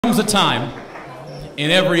comes a time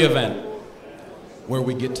in every event where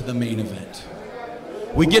we get to the main event.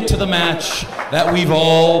 We get to the match that we've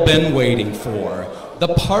all been waiting for. The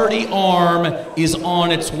party arm is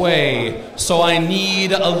on its way, so I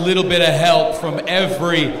need a little bit of help from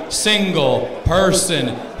every single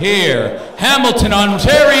person here. Hamilton,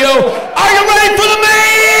 Ontario, are you ready for the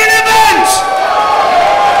main event?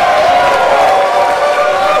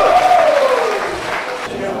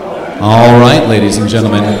 All right, ladies and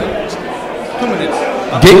gentlemen,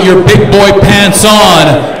 get your big boy pants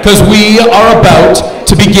on, because we are about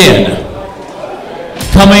to begin.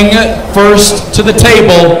 Coming first to the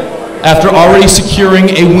table, after already securing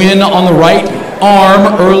a win on the right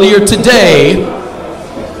arm earlier today,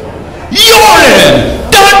 Yordan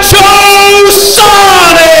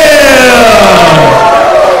Tsonev!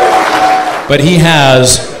 But he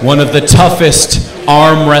has one of the toughest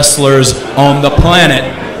arm wrestlers on the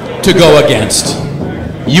planet to go against.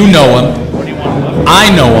 You know him.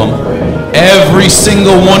 I know him. Every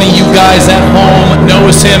single one of you guys at home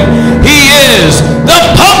knows him. He is the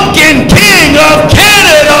Pumpkin King of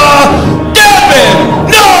Canada, Devon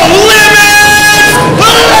No Limits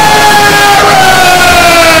Larratt!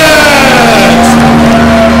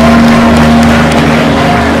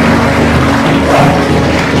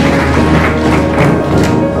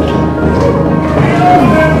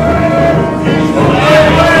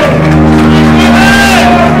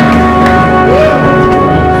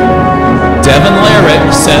 Devon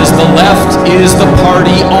Larratt says the left is the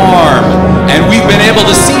party arm, and we've been able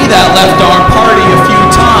to see that left arm party a few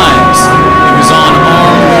times. He was on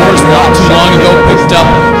Arm Wars not too long ago, picked up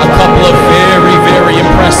a couple of very, very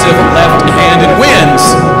impressive left-handed wins.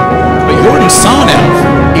 But Yordan Tsonev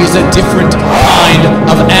is a different kind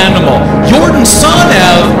of animal. Yordan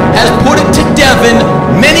Tsonev has put it to Devon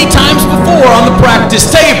many times before on the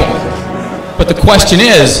practice table. But the question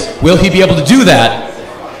is, will he be able to do that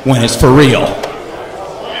when it's for real?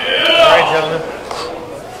 All right, gentlemen.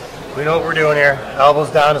 We know what we're doing here. Elbows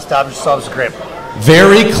down, establish yourselves a grip.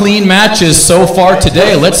 Very clean matches so far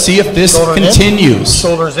today. Let's see if this continues.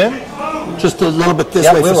 Shoulders in. Just a little bit this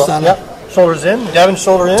way for Son. Yep. Shoulders in. Devon,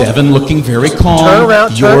 shoulder in. Devon looking very calm. Turn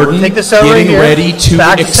around. Yordan Take this out right getting here. ready to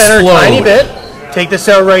Back explode. center, tiny bit. Take this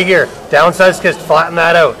out right here. Downside kiss. Flatten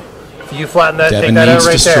that out. You flatten that, Devon take that out needs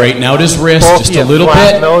right to there. straighten out his wrist just a little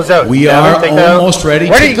bit. We are almost ready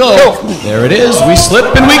to go. There it is. We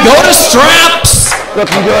slip and we go to straps.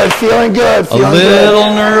 Looking good, feeling good. A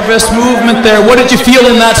little nervous movement there. What did you feel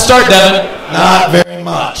in that start, Devon? Not very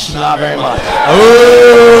much. Not very much. Oh!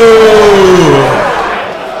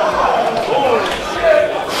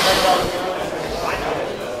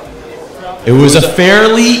 It was a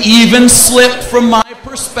fairly even slip from my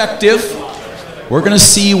perspective. We're going to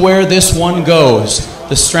see where this one goes.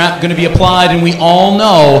 The strap going to be applied, and we all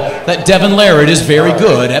know that Devon Larratt is very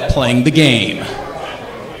good at playing the game.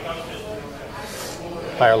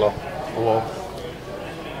 Higher low. Low.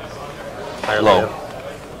 Higher low.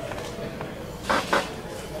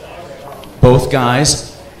 Both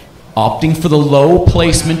guys opting for the low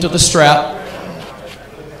placement of the strap.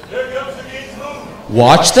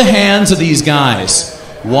 Watch the hands of these guys.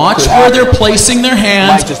 Watch where they're placing their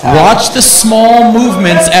hands. Watch the small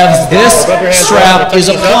movements as this strap is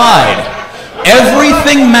applied.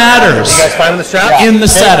 Everything matters in the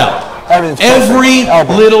setup. Every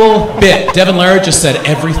little bit. Devon Larratt just said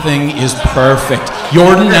everything is perfect.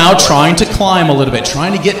 Yordan now trying to climb a little bit,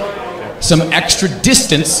 trying to get some extra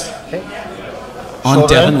distance on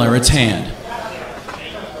Devon Larratt's hand.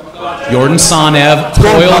 Yordan Tsonev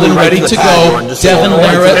coiled and ready to go. Devon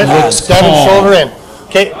Larratt looks calm. Shoulder in.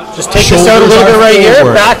 Okay, just take this out a little bit right here.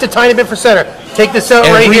 Back to tiny bit for center. Take this out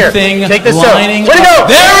right here. Take this out. Way to go!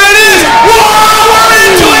 There it is! Whoa! We're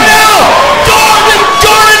into it now!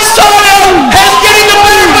 Yordan Tsonev has getting the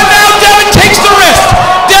better, but now Devon takes the wrist.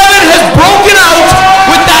 Devon has broken out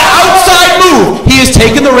with that outside move. He has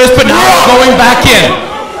taken the wrist, but now it's going back in.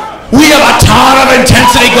 We have a ton of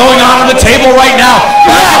intensity going on the table right now.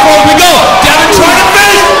 Back and forth we go. Devon trying to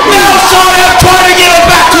finish. Now Tsonev trying to get it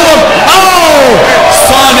back to him. Oh!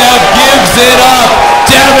 Tsonev gives it up.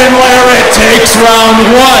 Devon Larratt takes round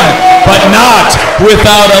one, but not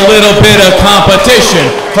without a little bit of competition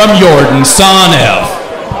from Yordan Tsonev.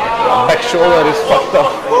 Back shoulder is fucked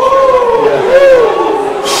up.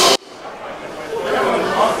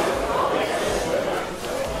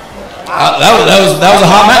 That was a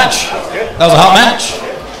hot match. That was a hot match.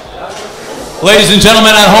 Ladies and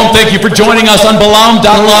gentlemen at home, thank you for joining us on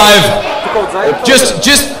Balam.live.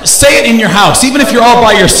 Just say it in your house, even if you're all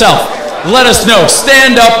by yourself. Let us know.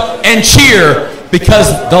 Stand up and cheer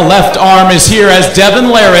because the left arm is here as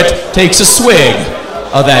Devon Larratt takes a swig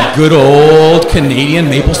of that good old Canadian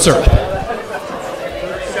maple syrup.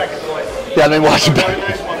 Yeah, they watch it.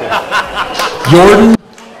 Yordan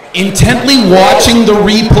intently watching the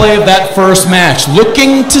replay of that first match,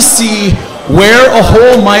 looking to see where a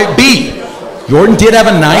hole might be. Yordan did have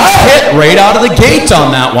a nice hit right out of the gate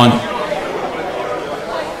on that one.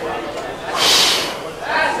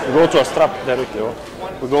 We go to a strap, Derek.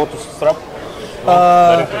 We go to strap.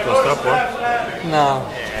 No.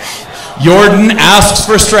 Yordan asks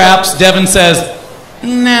for straps. Devon says,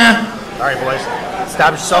 nah. All right, boys.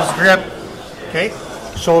 Establish yourselves a grip. Okay.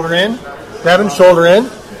 Shoulder in. Devon, shoulder in.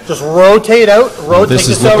 Just rotate out. This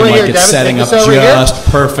is looking like it's setting up just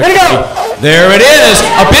perfectly. There it is.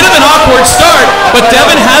 A bit of an awkward start, but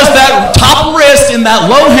Devon has that top wrist in that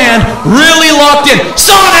low hand really locked in.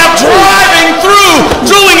 Tsonev driving through,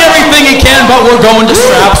 doing everything he can, but we're going to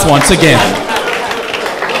straps once again.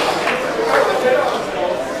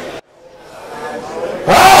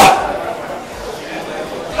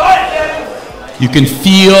 You can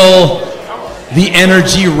feel the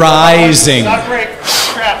energy rising.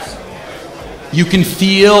 You can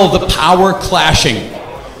feel the power clashing.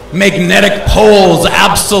 Magnetic poles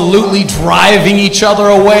absolutely driving each other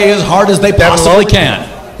away as hard as they possibly can.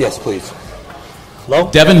 Yes, please. Low?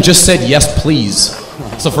 Devon just said yes, please.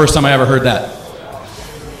 It's the first time I ever heard that.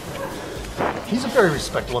 He's a very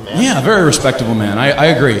respectable man. Yeah, very respectable man. I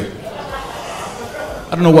agree. I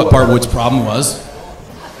don't know what Bart Wood's problem was.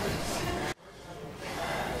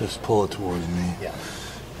 Just pull it towards me. Yeah.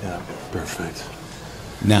 Yeah, perfect.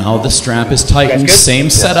 Now the strap is tightened. Same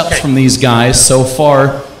setup from these guys so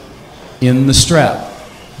far in the strap.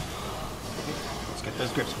 Let's get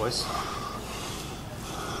those grips, boys.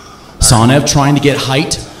 Tsonev trying to get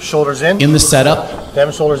height Shoulders in. the setup.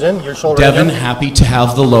 Devon, shoulders in. Your shoulder Devon in. happy to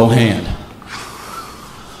have the low hand.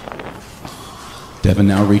 Devon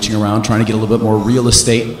now reaching around, trying to get a little bit more real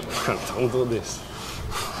estate. Don't do this.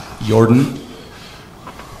 Yordan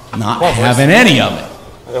not having any of it.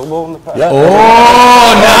 Elbow on the pad.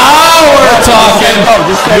 Oh, now we're talking.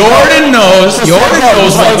 Yordan knows. Yordan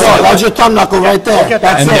knows what's up. That's your thumb knuckle right there.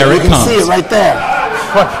 That's And it. there You it can comes. see it right there.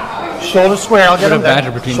 Shoulder square. I'll get him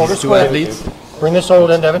there. between Shoulder these two square. athletes. Bring the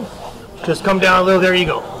shoulder in, Devon. Just come down a little. There you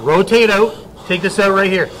go. Rotate out. Take this out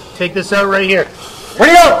right here. Take this out right here.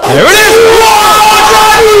 Ready, go. There it is.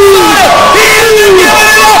 He isn't giving it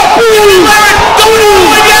up. Larratt don't do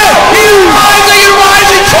it again. He's rising and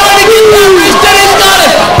rising, trying to get that wrist, and he's got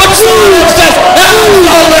it. But Tsonev says,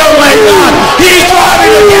 absolutely not. He's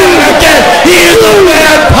driving again and again. He is the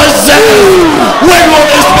man possessed. When will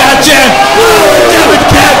this match end? Devon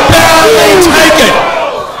can barely take it.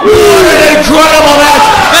 What an incredible match.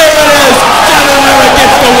 There it is. Devon Larratt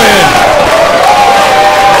gets the win.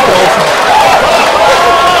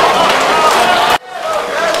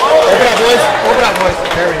 Open up, boys.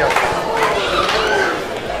 There we go.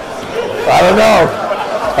 I don't know.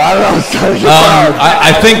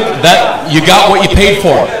 I think that you got what you paid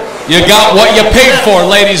for. You got what you paid for,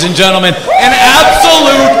 ladies and gentlemen. An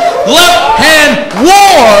absolute left-hand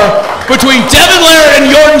war between Devon Larratt and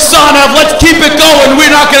Yordan Tsonev. Let's keep it going.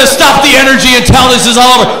 We're not going to stop the energy until this is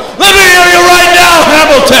all over. Let me hear you right now,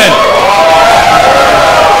 Hamilton.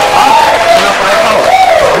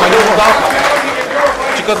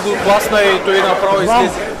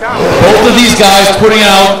 Both of these guys putting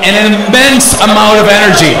out an immense amount of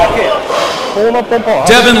energy.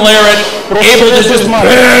 Devon Larratt able to just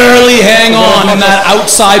barely hang on in that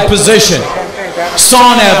outside position.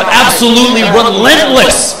 Tsonev absolutely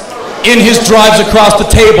relentless in his drives across the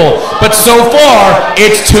table, but so far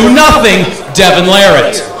it's 2-0 Devon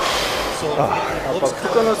Larratt.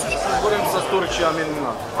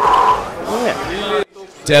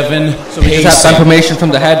 Devon, So we just have confirmation from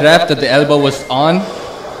the head ref that the elbow was on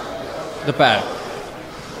the pad.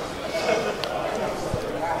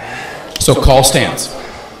 So call stands.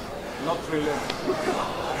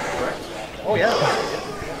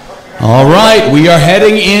 All right, we are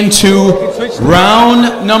heading into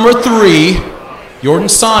round number 3. Yordan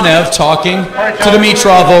Tsonev talking to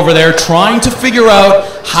Dimitrov over there, trying to figure out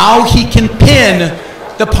how he can pin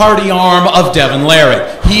the party arm of Devon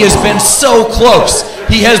Larratt. He has been so close.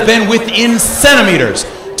 He has been within centimeters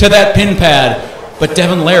to that pin pad, but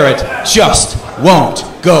Devon Larratt just won't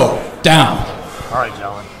go down. All right,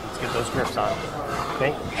 gentlemen. Let's get those grips on.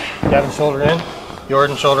 Okay. Devon, shoulder in.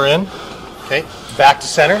 Yordan, shoulder in. Okay. Back to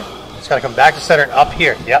center. It's got to come back to center and up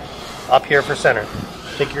here. Yep. Up here for center.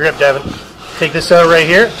 Take your grip, Devon. Take this out right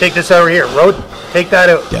here. Take this out right here. Take that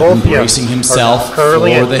out. Devon Both bracing himself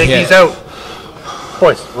curling for in. the Take hit. these out.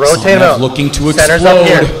 Boys, rotate them Tsonev out. looking to Center's up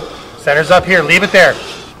explode. here. Center's up here. Leave it there.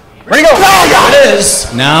 Ready to go. There it is.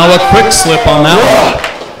 Now a quick slip on that one.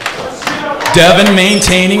 Devon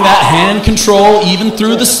maintaining that hand control even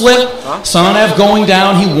through the slip. Tsonev going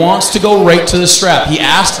down. He wants to go right to the strap. He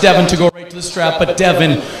asked Devon to go right to the strap, but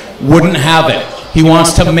Devon wouldn't have it. He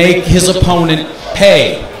wants to make his opponent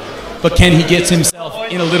pay. But can he get himself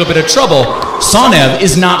in a little bit of trouble? Tsonev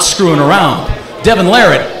is not screwing around. Devon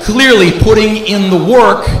Larratt clearly putting in the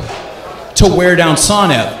work to wear down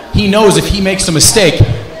Tsonev. He knows if he makes a mistake,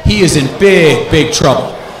 he is in big, big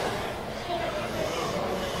trouble.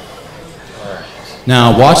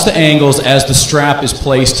 Now, watch the angles as the strap is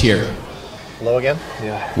placed here. Low again?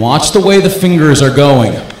 Yeah. Watch the way the fingers are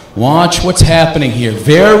going. Watch what's happening here.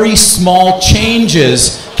 Very small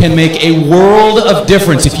changes can make a world of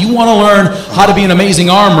difference. If you want to learn how to be an amazing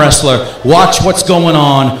arm wrestler, watch what's going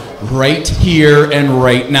on right here and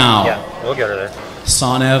right now. Yeah, we'll get her there.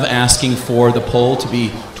 Tsonev asking for the pull to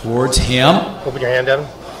be towards him. Open your hand, Devon.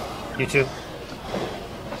 You too.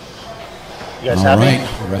 You guys All happy?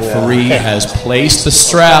 right, referee has placed the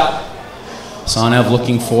strap. Tsonev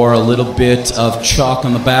looking for a little bit of chalk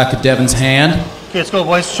on the back of Devon's hand. Okay, let's go,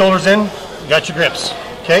 boys. Shoulders in. You got your grips.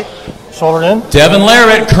 Okay, shoulder in. Devon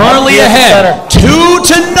Larratt currently ahead,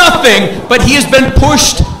 2-0, but he has been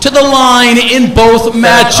pushed to the line in both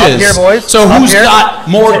matches. Up here, boys. So Up who's here. got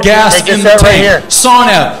more gas in the right tank? here.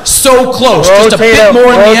 Tsonev, so close, just a Rotate bit out,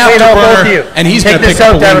 more in the rotate out, both of you. afterburner, and he's going to Take pick this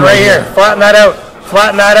up out, a win Devon, right here. here. Flatten that out.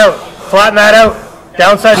 Flatten that out. Flatten that out.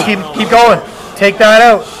 Downside, keep going. Take that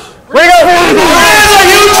out. Where you go? There's a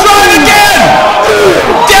huge drive again!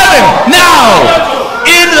 Devon now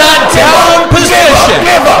in that down position.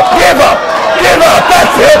 Give up! Give up! Give up!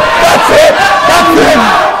 That's it! That's it! That's it!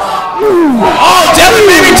 Oh, Devon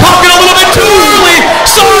maybe talking a little bit too early.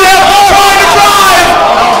 Tsonev trying to drive.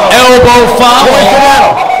 Elbow foul.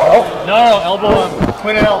 No, elbow.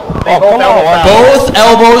 Twin and elbow. Both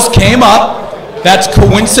elbows came up. That's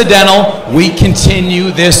coincidental. We continue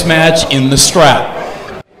this match in the strap.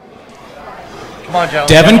 Come on, Joe.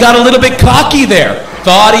 Devon got a little bit cocky there.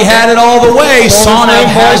 Thought he had it all the way. Tsonev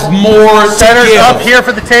has more to Center's give. up here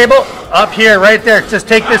for the table. Up here, right there. Just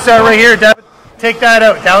take this out right here, Devon. Take that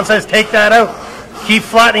out. Downsides, take that out. Keep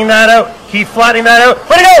flattening that out. Keep flattening that out.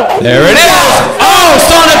 Where'd it go? There it is. Oh,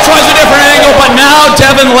 Tsonev tries a different angle, but now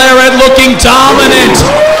Devon Larratt looking dominant.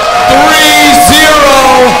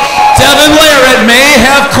 3-0. Devon Larratt may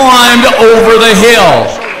have climbed over the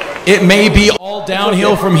hill. It may be all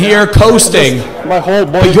downhill from here, coasting. But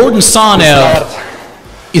Yordan Tsonev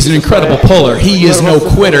is an incredible puller. He is no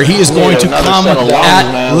quitter. He is going to come at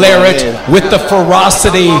Larratt with the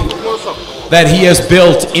ferocity that he has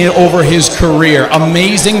built over his career.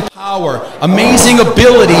 Amazing power, amazing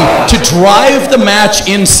ability to drive the match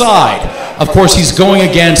inside. Of course, he's going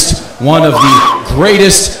against one of the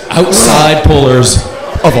greatest outside pullers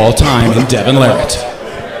of all time in Devon Larratt.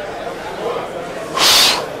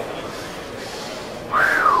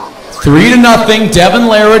 3-0. Devon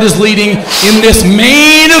Larratt is leading in this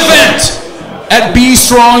main event at B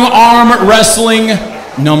Strong Arm Wrestling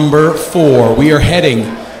number 4. We are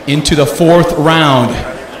heading into the 4th round.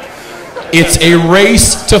 It's a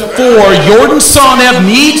race to 4. Yordan Tsonev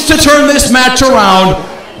needs to turn this match around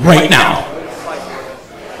right now.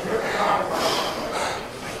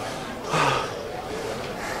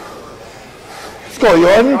 Let's go,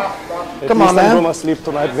 Yordan. Come on, man.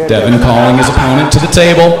 Devon calling his opponent to the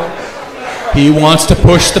table. He wants to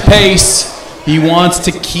push the pace. He wants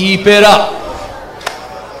to keep it up.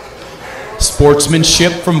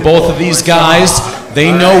 Sportsmanship from both of these guys.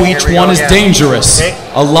 They know each one is dangerous.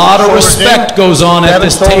 A lot of respect goes on at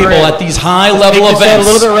this table at these high-level events.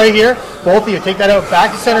 A little bit right here. Both of you take that out.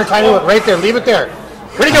 Back to center, tiny one. Right there. Leave it there.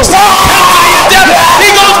 Where'd he go?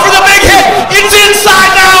 He goes for the big hit. It's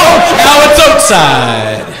inside now. Now it's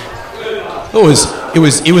outside.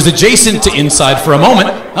 It was adjacent to inside for a moment.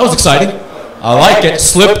 That was exciting. I like it.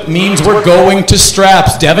 Slip means we're going to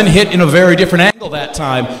straps. Devon hit in a very different angle that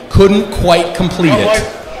time. Couldn't quite complete it.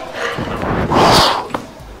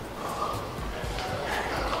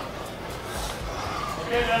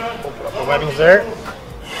 The webbing's there.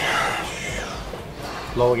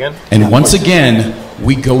 Low again. And once again,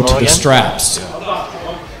 we go to the straps.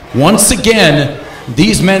 Once again,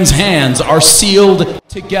 these men's hands are sealed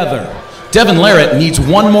together. Devon Larratt needs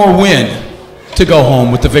one more win to go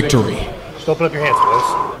home with the victory. Just open up your hands,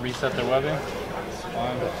 boys. Reset the webbing.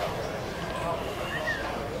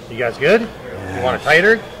 You guys good? You want it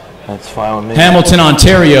tighter? That's fine with me. Hamilton,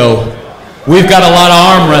 Ontario. We've got a lot of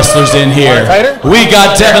arm wrestlers in here. We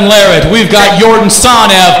got Devon Larratt, we've got Yordan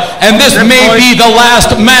Tsonev, and this may be the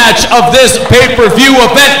last match of this pay-per-view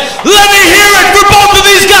event. Let me hear it for both of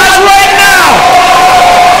these guys right now!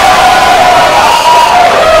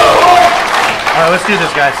 right, let's do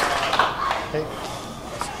this, guys. Okay.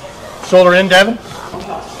 Shoulder in, Devon.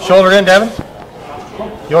 Shoulder in, Devon.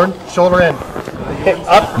 Yordan, shoulder in. Okay,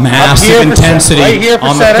 up, Massive intensity right here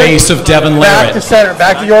on center. the face of Devon Larratt. Back to center,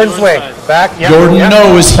 back to Yordan's way. Back, yep, Yordan yep.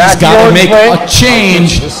 knows he's Back got to Yordan's make way. a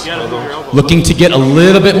change. Looking to get a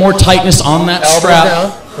little bit more tightness on that Elbow strap.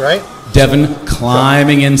 down, right? Devon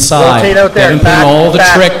climbing inside. Rotate out there. Devon putting Back, all the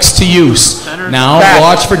back. tricks to use. Now Back.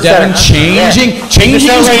 watch for Devon changing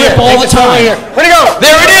his grip all the time. Where'd he go?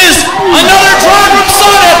 There it is! Another drive from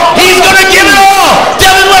Tsonev! He's gonna give it all!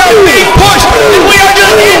 Devon Larratt being pushed! And we are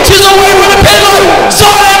just inches away from the pinlock!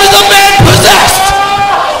 Tsonev is a man possessed!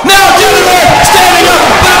 Now Devon Larratt standing up,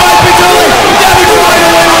 but it might be too late! Devon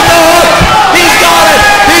running away with the hook! He's got it!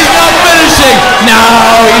 He's not finishing!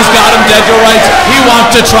 Now he's got him dead to rights. He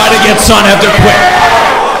wants to try to get Tsonev to quit.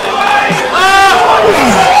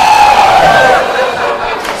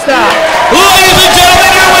 Stop. Ladies and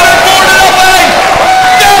gentlemen, your winner 4-0, Devon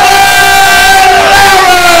Larratt!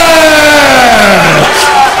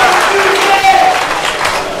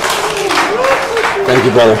 Thank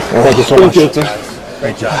you, brother. Thank you so much.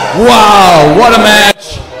 Great job. Wow, what a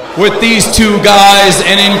match with these two guys.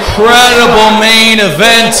 An incredible main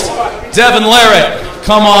event. Devon Larratt,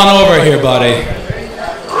 come on over here, buddy.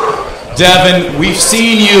 Devon, we've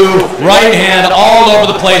seen you right hand all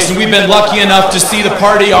over the place, and we've been lucky enough to see the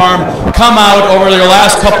party arm come out over your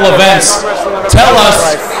last couple events. Tell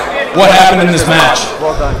us what happened in this match.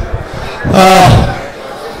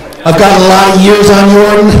 I've got a lot of years on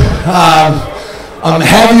Yordan. I'm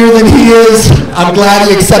heavier than he is. I'm glad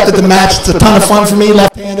he accepted the match. It's a ton of fun for me,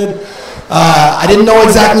 left-handed. I didn't know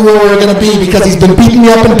exactly where we were going to be because he's been beating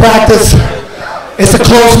me up in practice. It's a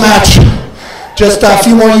close match. Just a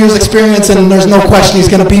few more years experience, and there's no question he's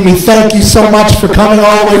going to beat me. Thank you so much for coming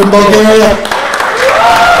all the way from Bulgaria.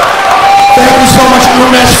 Thank you so much,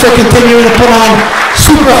 Supermatch, for continuing to put on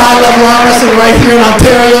super high-level arm wrestling right here in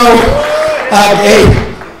Ontario. Hey,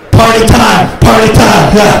 party time, party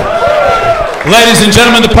time. Yeah. Ladies and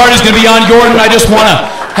gentlemen, the party's going to be on Yordan. I just want to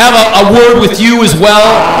have a word with you as well.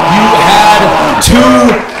 You had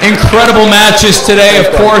two incredible matches today.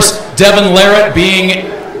 Of course, Devon Larratt being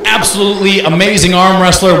absolutely amazing arm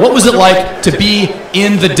wrestler. What was it like to be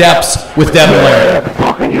in the depths with Devon Larratt?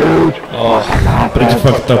 Oh, pretty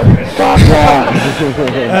fucked up.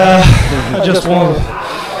 I just want to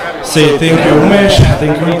say thank you, Umesh,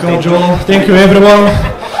 thank you, Uncle Joel, thank you everyone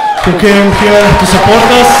who came here to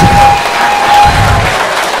support us.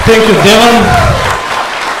 Thank you, Devon,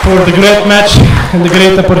 for the great match and the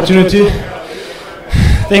great opportunity.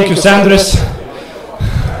 Thank you, Sandres.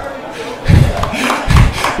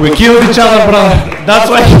 We killed each other, brother. That's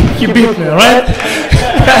why he beat me, right?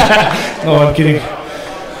 No, I'm kidding.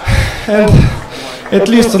 And at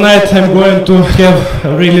least tonight I'm going to have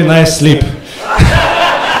a really nice sleep.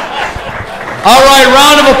 All right,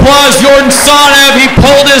 round of applause, Yordan Tsonev. He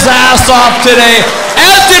pulled his ass off today,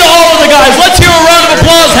 as did all of the guys. Let's hear a round of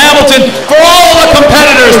applause, Hamilton, for all of the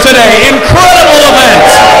competitors today. Incredible event.